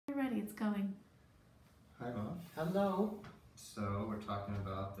it's going. Hi, Bob. Hello. So we're talking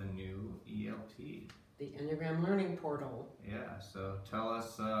about the new ELP. The Enneagram Learning Portal. Yeah, so tell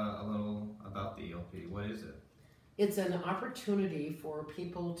us a little about the ELP. What is it? It's an opportunity for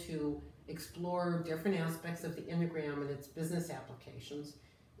people to explore different aspects of the Enneagram and its business applications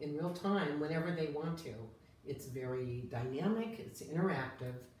in real time whenever they want to. It's very dynamic, it's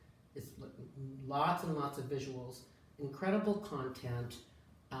interactive, it's lots and lots of visuals, incredible content.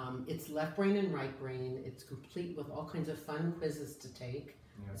 It's left brain and right brain. It's complete with all kinds of fun quizzes to take.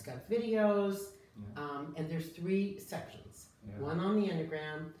 Yeah. It's got videos, Yeah. and there's 3 sections. Yeah. One on the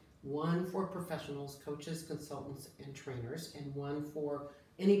Enneagram, one for professionals, coaches, consultants, and trainers, and one for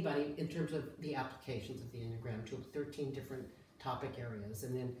anybody in terms of the applications of the Enneagram to 13 different topic areas.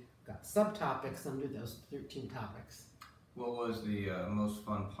 And then got subtopics under those 13 topics. What was the most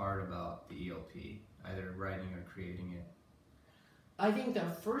fun part about the ELP, either writing or creating it? I think the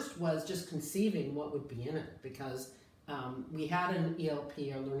first was just conceiving what would be in it, because we had an ELP,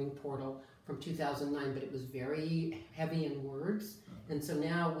 a learning portal, from 2009, but it was very heavy in words. And so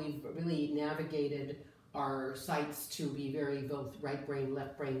now we've really navigated our sites to be very both right brain,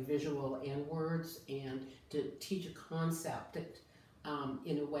 left brain, visual, and words, and to teach a concept that,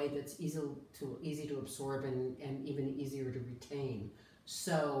 in a way that's easy to absorb and even easier to retain.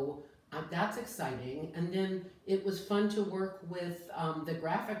 So that's exciting. And then it was fun to work with the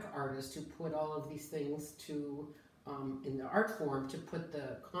graphic artist who put all of these things to in the art form, to put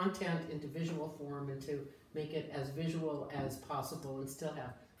the content into visual form and to make it as visual as possible and still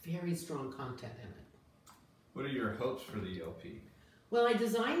have very strong content in it. What are your hopes for the ELP? Well, I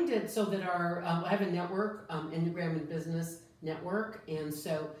designed it so that I have a network, Enneagram and Business Network, and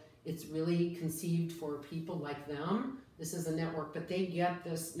so it's really conceived for people like them. This is a network, but they get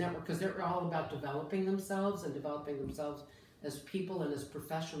this network because they're all about developing themselves as people and as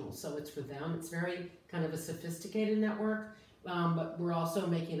professionals. So it's for them. It's very kind of a sophisticated network, but we're also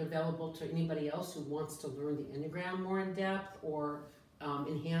making it available to anybody else who wants to learn the Enneagram more in depth or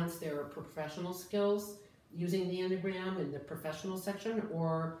enhance their professional skills using the Enneagram in the professional section,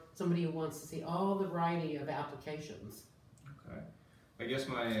 or somebody who wants to see all the variety of applications. Okay. I guess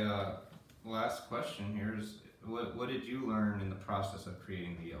my last question here is, what did you learn in the process of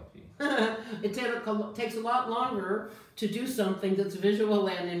creating the ELP? It takes a lot longer to do something that's visual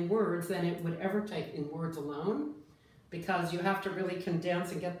and in words than it would ever take in words alone, because you have to really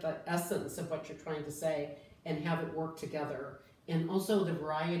condense and get the essence of what you're trying to say and have it work together. And also the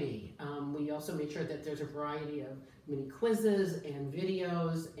variety. We also made sure that there's a variety of mini quizzes and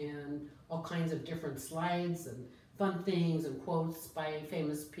videos and all kinds of different slides and fun things and quotes by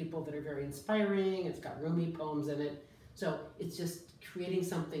famous people that are very inspiring. It's got Rumi poems in it. So it's just creating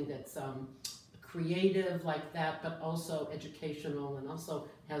something that's creative like that, but also educational and also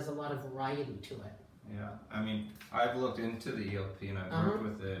has a lot of variety to it. Yeah, I mean, I've looked into the ELP and I've worked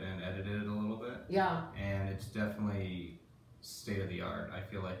with it and edited it a little bit. Yeah. And it's definitely state of the art. I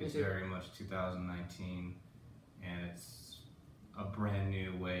feel like it's very much 2019, and it's a brand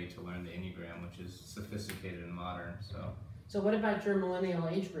new way to learn the Enneagram, which is sophisticated and modern. So what about your millennial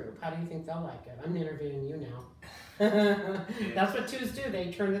age group? How do you think they'll like it? I'm interviewing you now. That's what twos do.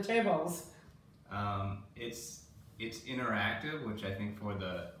 They turn the tables. It's interactive, which I think for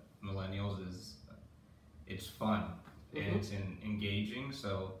the millennials it's fun and it's engaging.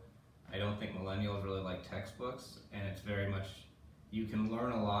 So I don't think millennials really like textbooks, and it's very much, you can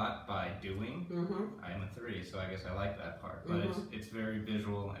learn a lot by doing. I'm a 3, so I guess I like that part. But it's very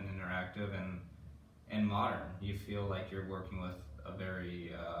visual and interactive and modern. You feel like you're working with a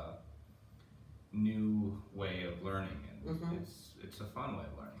very new way of learning, and it's a fun way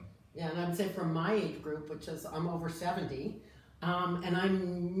of learning. Yeah, and I'd say for my age group, which is I'm over 70, and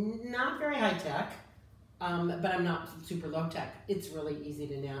I'm not very high tech. But I'm not super low tech. It's really easy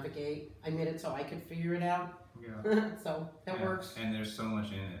to navigate. I made it so I could figure it out. Yeah. So that works. And there's so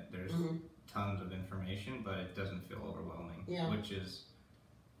much in it. There's tons of information, but it doesn't feel overwhelming, which is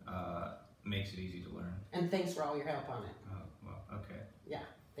makes it easy to learn. And thanks for all your help on it. Oh, well, okay. Yeah,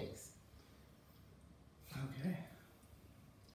 thanks. Okay.